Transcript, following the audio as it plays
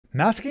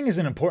Masking is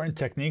an important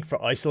technique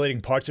for isolating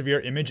parts of your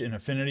image in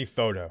Affinity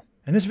Photo.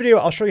 In this video,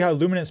 I'll show you how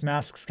luminance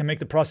masks can make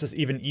the process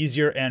even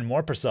easier and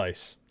more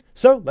precise.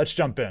 So let's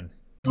jump in.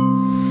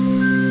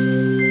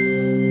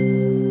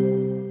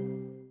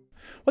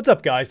 What's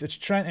up guys, it's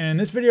Trent, and in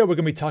this video we're going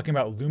to be talking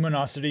about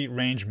luminosity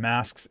range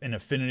masks in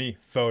Affinity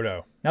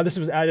Photo. Now this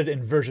was added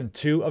in version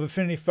 2 of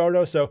Affinity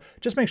Photo, so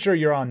just make sure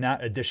you're on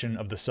that edition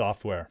of the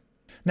software.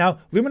 Now,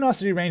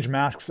 luminosity range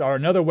masks are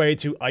another way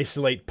to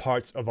isolate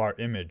parts of our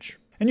image.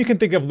 And you can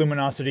think of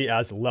luminosity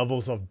as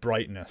levels of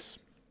brightness.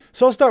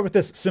 So I'll start with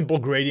this simple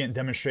gradient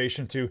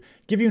demonstration to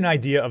give you an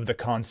idea of the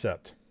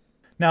concept.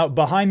 Now,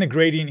 behind the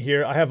gradient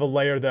here, I have a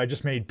layer that I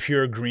just made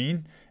pure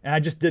green, and I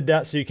just did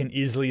that so you can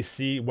easily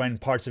see when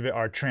parts of it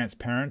are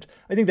transparent.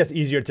 I think that's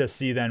easier to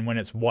see than when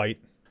it's white.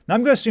 Now,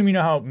 I'm going to assume you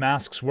know how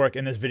masks work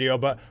in this video,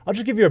 but I'll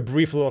just give you a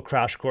brief little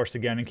crash course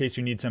again in case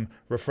you need some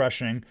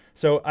refreshing.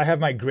 So I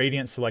have my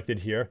gradient selected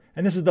here,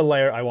 and this is the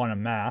layer I want to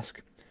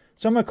mask.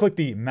 So I'm going to click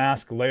the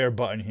mask layer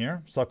button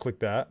here. So I'll click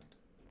that.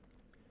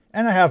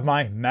 And I have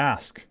my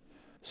mask.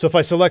 So if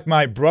I select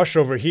my brush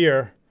over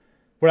here,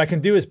 what I can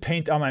do is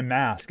paint on my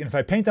mask. And if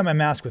I paint on my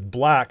mask with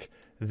black,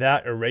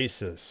 that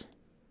erases.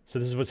 So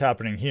this is what's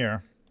happening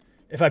here.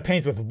 If I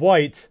paint with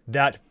white,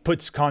 that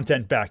puts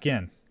content back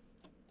in.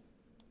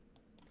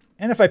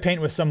 And if I paint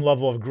with some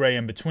level of gray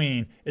in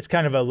between, it's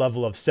kind of a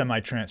level of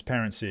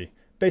semi-transparency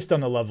based on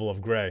the level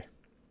of gray.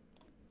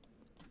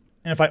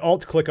 And if I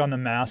alt-click on the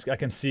mask, I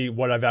can see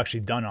what I've actually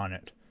done on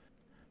it.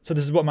 So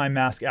this is what my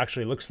mask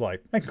actually looks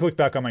like. I can click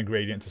back on my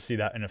gradient to see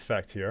that in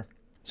effect here.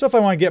 So if I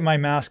want to get my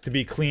mask to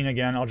be clean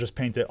again, I'll just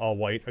paint it all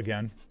white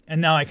again.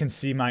 And now I can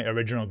see my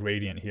original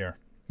gradient here.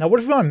 Now what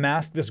if we want to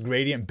mask this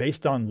gradient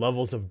based on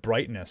levels of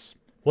brightness?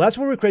 Well, that's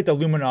where we create the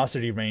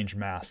luminosity range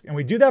mask. And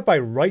we do that by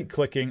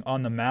right-clicking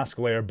on the mask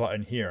layer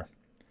button here.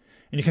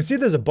 And you can see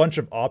there's a bunch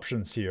of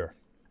options here.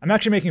 I'm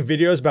actually making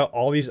videos about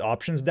all these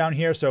options down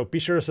here, so be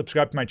sure to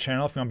subscribe to my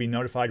channel if you want to be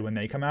notified when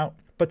they come out.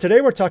 But today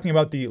we're talking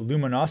about the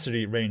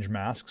luminosity range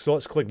mask, so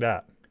let's click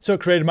that. So it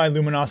created my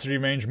luminosity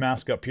range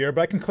mask up here,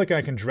 but I can click and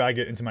I can drag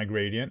it into my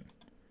gradient.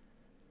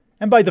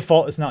 And by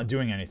default, it's not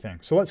doing anything,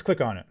 so let's click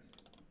on it.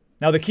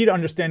 Now the key to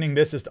understanding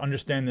this is to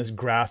understand this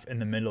graph in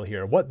the middle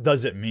here. What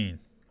does it mean?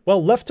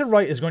 Well, left to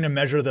right is going to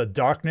measure the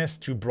darkness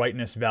to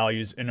brightness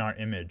values in our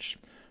image.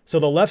 So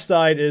the left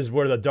side is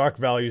where the dark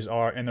values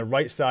are, and the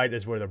right side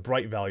is where the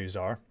bright values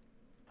are.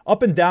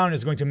 Up and down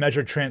is going to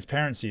measure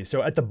transparency.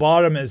 So at the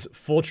bottom is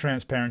full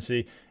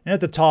transparency, and at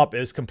the top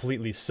is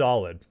completely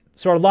solid.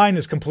 So our line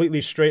is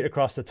completely straight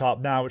across the top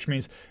now, which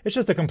means it's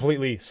just a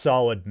completely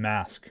solid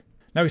mask.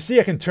 Now we see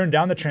I can turn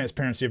down the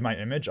transparency of my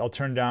image. I'll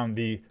turn down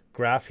the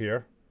graph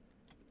here.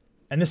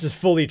 And this is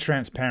fully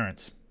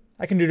transparent.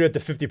 I can do it at the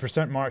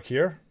 50% mark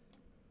here.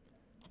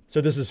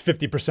 So this is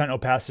 50%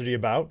 opacity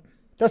about.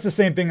 That's the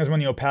same thing as when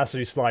the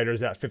opacity slider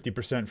is at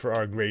 50% for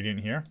our gradient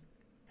here.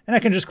 And I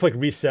can just click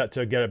reset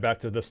to get it back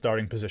to the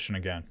starting position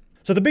again.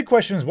 So the big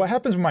question is, what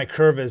happens when my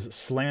curve is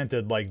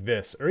slanted like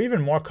this, or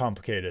even more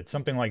complicated,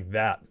 something like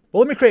that?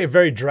 Well, let me create a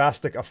very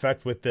drastic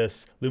effect with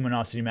this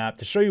luminosity map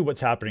to show you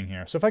what's happening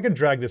here. So if I can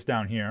drag this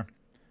down here,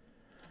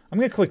 I'm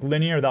going to click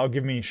linear. That'll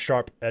give me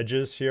sharp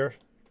edges here.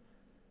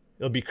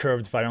 It'll be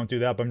curved if I don't do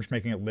that, but I'm just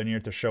making it linear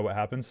to show what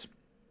happens.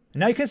 And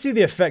now you can see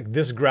the effect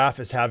this graph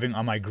is having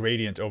on my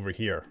gradient over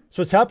here.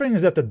 So what's happening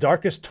is that the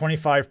darkest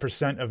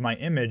 25% of my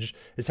image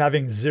is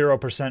having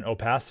 0%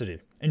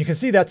 opacity. And you can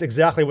see that's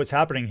exactly what's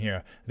happening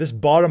here. This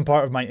bottom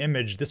part of my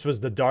image, this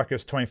was the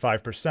darkest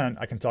 25%.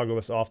 I can toggle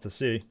this off to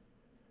see.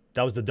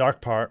 That was the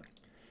dark part.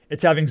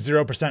 It's having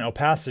 0%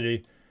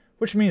 opacity,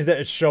 which means that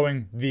it's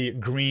showing the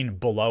green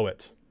below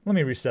it. Let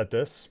me reset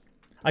this.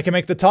 I can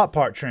make the top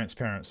part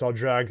transparent. So I'll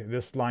drag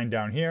this line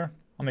down here.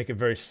 I'll make it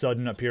very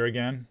sudden up here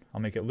again.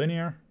 I'll make it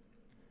linear.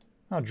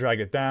 I'll drag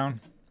it down.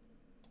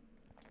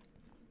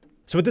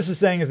 So what this is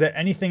saying is that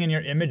anything in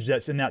your image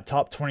that's in that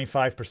top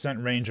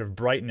 25% range of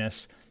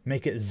brightness,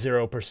 make it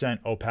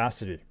 0%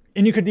 opacity.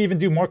 And you could even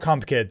do more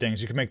complicated things.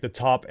 You could make the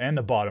top and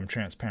the bottom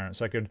transparent.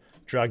 So I could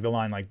drag the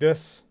line like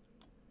this.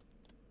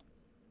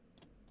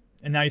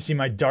 And now you see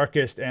my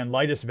darkest and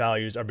lightest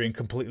values are being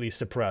completely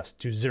suppressed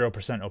to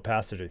 0%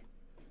 opacity.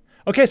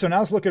 Okay, so now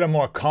let's look at a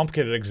more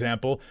complicated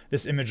example.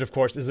 This image, of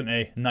course, isn't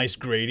a nice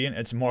gradient.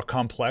 It's more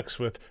complex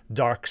with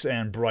darks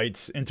and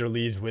brights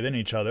interleaved within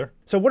each other.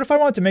 So what if I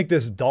wanted to make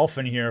this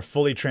dolphin here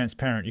fully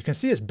transparent? You can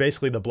see it's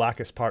basically the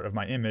blackest part of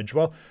my image.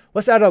 Well,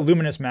 let's add a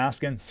luminous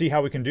mask and see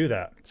how we can do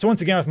that. So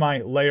once again, with my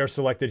layer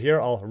selected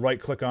here, I'll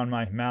right-click on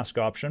my mask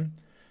option,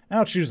 and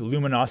I'll choose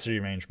luminosity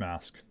range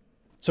mask.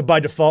 So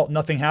by default,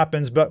 nothing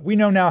happens, but we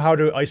know now how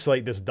to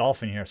isolate this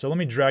dolphin here. So let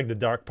me drag the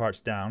dark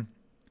parts down.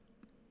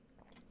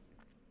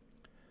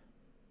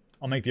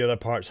 I'll make the other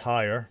parts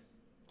higher.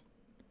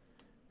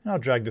 And I'll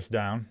drag this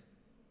down.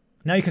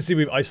 Now you can see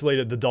we've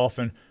isolated the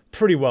dolphin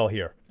pretty well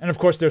here. And of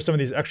course there's some of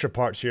these extra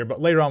parts here, but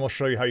later on we'll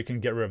show you how you can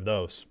get rid of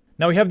those.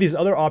 Now we have these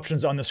other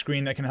options on the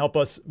screen that can help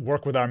us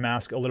work with our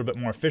mask a little bit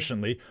more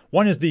efficiently.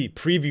 One is the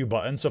preview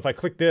button. So if I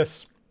click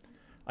this,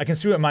 I can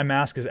see what my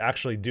mask is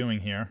actually doing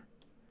here.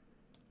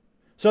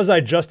 So as I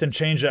adjust and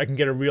change it, I can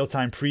get a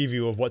real-time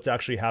preview of what's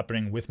actually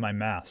happening with my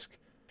mask.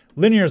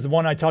 Linear is the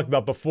one I talked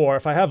about before.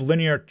 If I have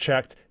linear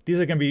checked, these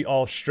are going to be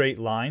all straight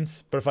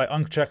lines. But if I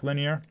uncheck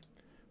linear,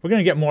 we're going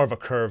to get more of a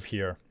curve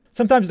here.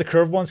 Sometimes the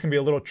curved ones can be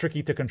a little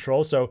tricky to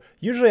control, so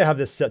usually I have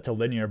this set to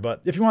linear,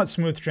 but if you want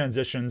smooth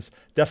transitions,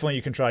 definitely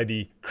you can try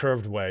the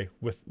curved way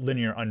with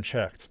linear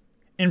unchecked.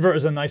 Invert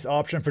is a nice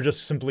option for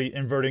just simply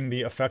inverting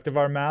the effect of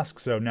our mask,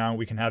 so now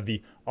we can have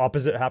the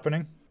opposite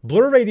happening.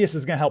 Blur radius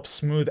is going to help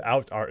smooth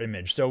out our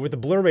image. So with the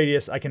blur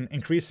radius, I can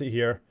increase it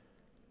here.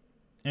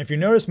 And if you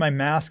notice, my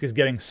mask is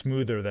getting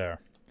smoother there.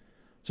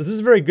 So this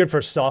is very good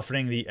for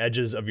softening the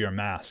edges of your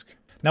mask.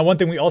 Now, one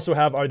thing we also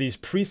have are these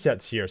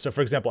presets here. So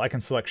for example, I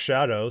can select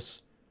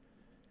shadows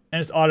and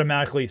it's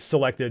automatically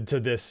selected to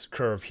this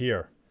curve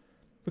here.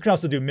 We can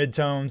also do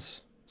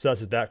midtones. So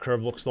that's what that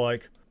curve looks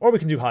like. Or we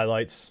can do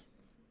highlights,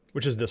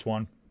 which is this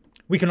one.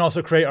 We can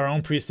also create our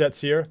own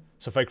presets here.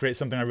 So if I create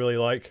something I really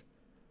like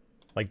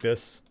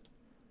this,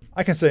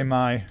 I can say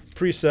my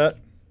preset.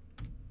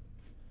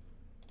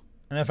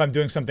 And if I'm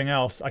doing something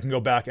else, I can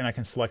go back and I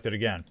can select it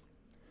again.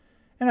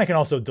 And I can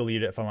also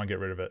delete it if I want to get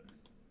rid of it.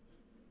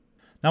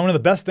 Now, one of the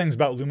best things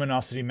about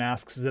luminosity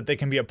masks is that they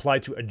can be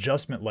applied to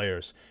adjustment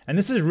layers. And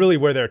this is really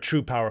where their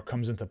true power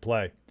comes into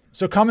play.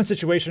 So a common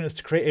situation is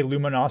to create a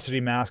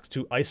luminosity mask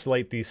to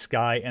isolate the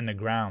sky and the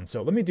ground.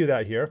 So let me do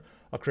that here.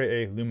 I'll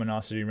create a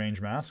luminosity range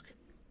mask.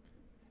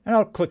 And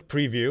I'll click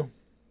preview.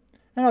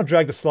 And I'll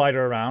drag the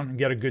slider around and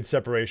get a good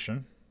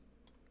separation.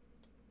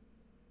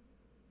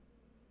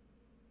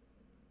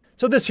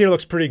 So this here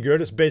looks pretty good.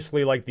 It's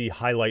basically like the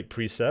highlight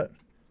preset.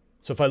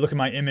 So if I look at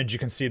my image, you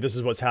can see this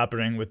is what's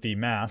happening with the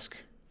mask.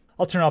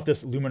 I'll turn off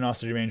this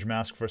luminosity range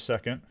mask for a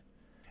second.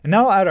 And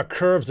now I'll add a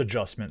curves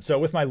adjustment. So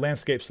with my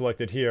landscape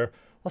selected here,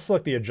 I'll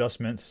select the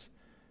adjustments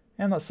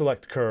and let's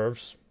select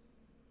curves.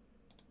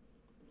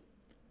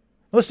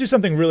 Let's do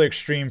something really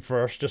extreme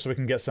first, just so we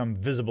can get some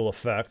visible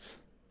effect.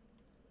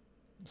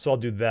 So I'll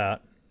do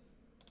that.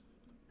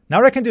 Now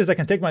what I can do is I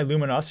can take my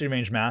luminosity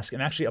range mask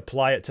and actually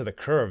apply it to the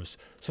curves.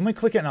 So let me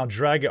click it and I'll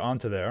drag it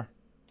onto there.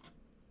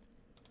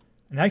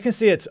 And now you can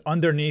see it's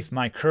underneath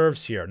my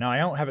curves here. Now I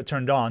don't have it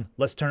turned on.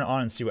 Let's turn it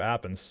on and see what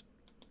happens.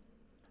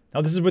 Now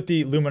this is with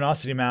the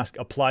luminosity mask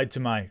applied to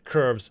my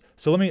curves.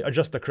 So let me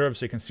adjust the curve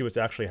so you can see what's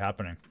actually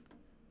happening.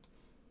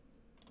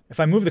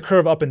 If I move the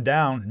curve up and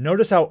down,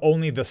 notice how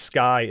only the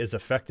sky is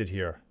affected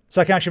here.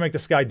 So I can actually make the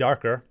sky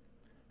darker.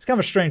 It's kind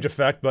of a strange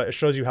effect, but it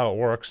shows you how it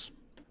works.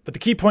 But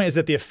the key point is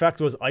that the effect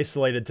was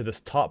isolated to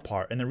this top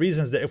part. And the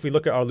reason is that if we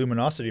look at our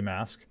luminosity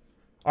mask,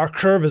 our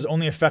curve is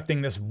only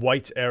affecting this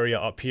white area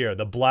up here.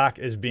 The black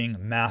is being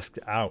masked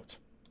out.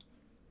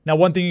 Now,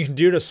 one thing you can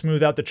do to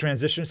smooth out the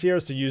transitions here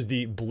is to use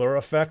the blur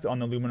effect on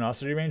the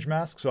luminosity range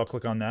mask. So I'll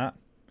click on that.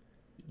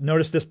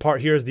 Notice this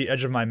part here is the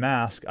edge of my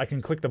mask. I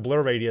can click the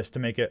blur radius to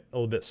make it a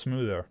little bit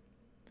smoother.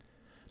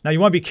 Now you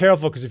want to be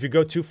careful because if you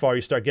go too far,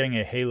 you start getting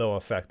a halo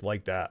effect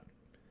like that.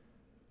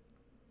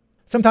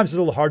 Sometimes it's a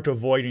little hard to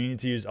avoid and you need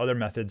to use other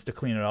methods to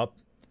clean it up.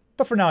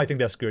 But for now, I think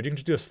that's good. You can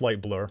just do a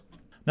slight blur.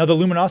 Now the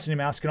luminosity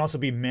mask can also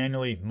be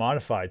manually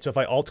modified. So if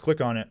I alt click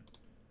on it,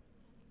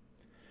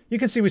 you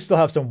can see we still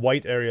have some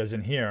white areas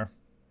in here.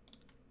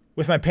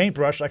 With my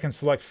paintbrush, I can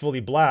select fully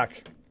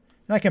black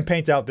and I can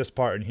paint out this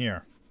part in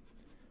here.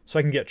 So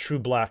I can get true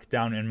black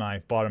down in my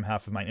bottom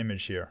half of my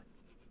image here.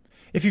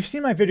 If you've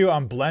seen my video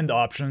on blend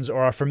options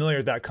or are familiar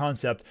with that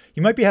concept,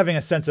 you might be having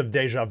a sense of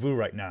deja vu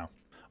right now.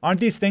 Aren't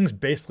these things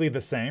basically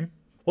the same?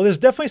 Well, there's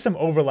definitely some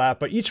overlap,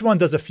 but each one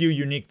does a few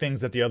unique things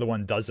that the other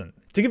one doesn't.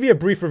 To give you a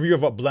brief review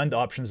of what blend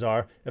options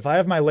are, if I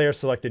have my layer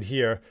selected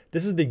here,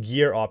 this is the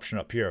gear option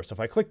up here. So if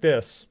I click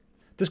this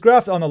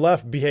graph on the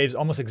left behaves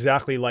almost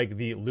exactly like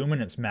the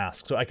luminance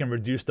mask. So I can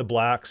reduce the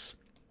blacks.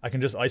 I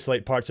can just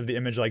isolate parts of the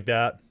image like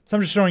that. So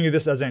I'm just showing you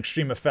this as an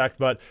extreme effect,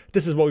 but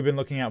this is what we've been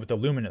looking at with the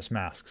luminance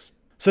masks.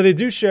 So they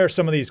do share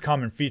some of these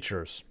common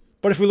features.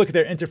 But if we look at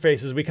their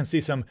interfaces, we can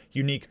see some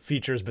unique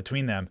features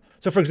between them.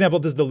 So for example,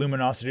 this is the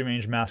luminosity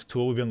range mask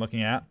tool we've been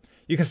looking at.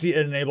 You can see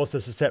it enables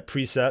us to set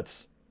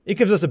presets. It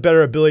gives us a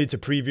better ability to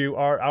preview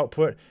our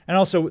output and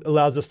also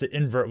allows us to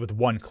invert with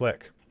one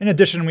click. In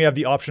addition, we have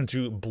the option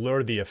to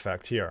blur the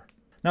effect here.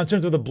 Now in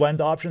terms of the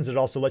blend options, it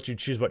also lets you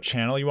choose what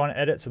channel you want to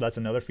edit. So that's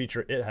another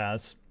feature it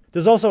has.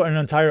 There's also an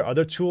entire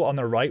other tool on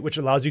the right, which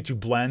allows you to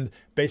blend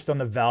based on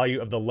the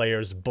value of the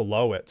layers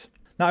below it.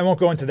 Now, I won't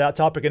go into that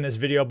topic in this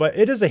video, but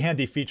it is a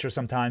handy feature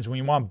sometimes when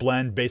you want to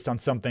blend based on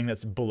something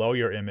that's below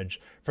your image.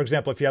 For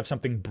example, if you have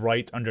something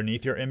bright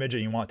underneath your image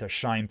and you want it to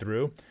shine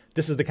through,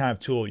 this is the kind of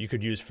tool you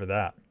could use for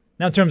that.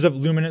 Now, in terms of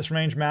luminance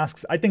range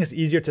masks, I think it's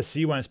easier to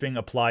see when it's being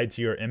applied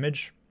to your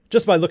image.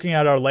 Just by looking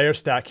at our layer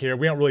stack here,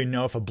 we don't really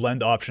know if a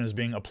blend option is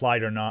being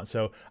applied or not,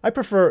 so I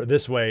prefer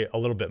this way a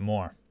little bit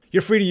more.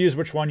 You're free to use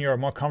which one you're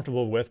more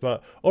comfortable with,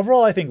 but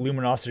overall I think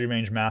luminosity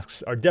range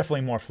masks are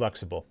definitely more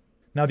flexible.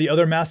 Now the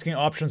other masking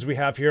options we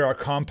have here are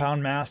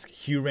compound mask,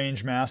 hue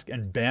range mask,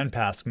 and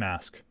bandpass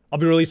mask. I'll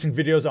be releasing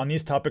videos on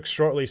these topics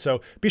shortly,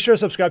 so be sure to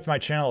subscribe to my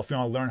channel if you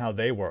want to learn how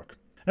they work.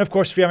 And of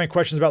course, if you have any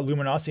questions about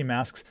luminosity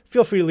masks,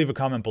 feel free to leave a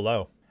comment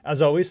below.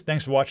 As always,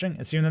 thanks for watching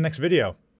and see you in the next video.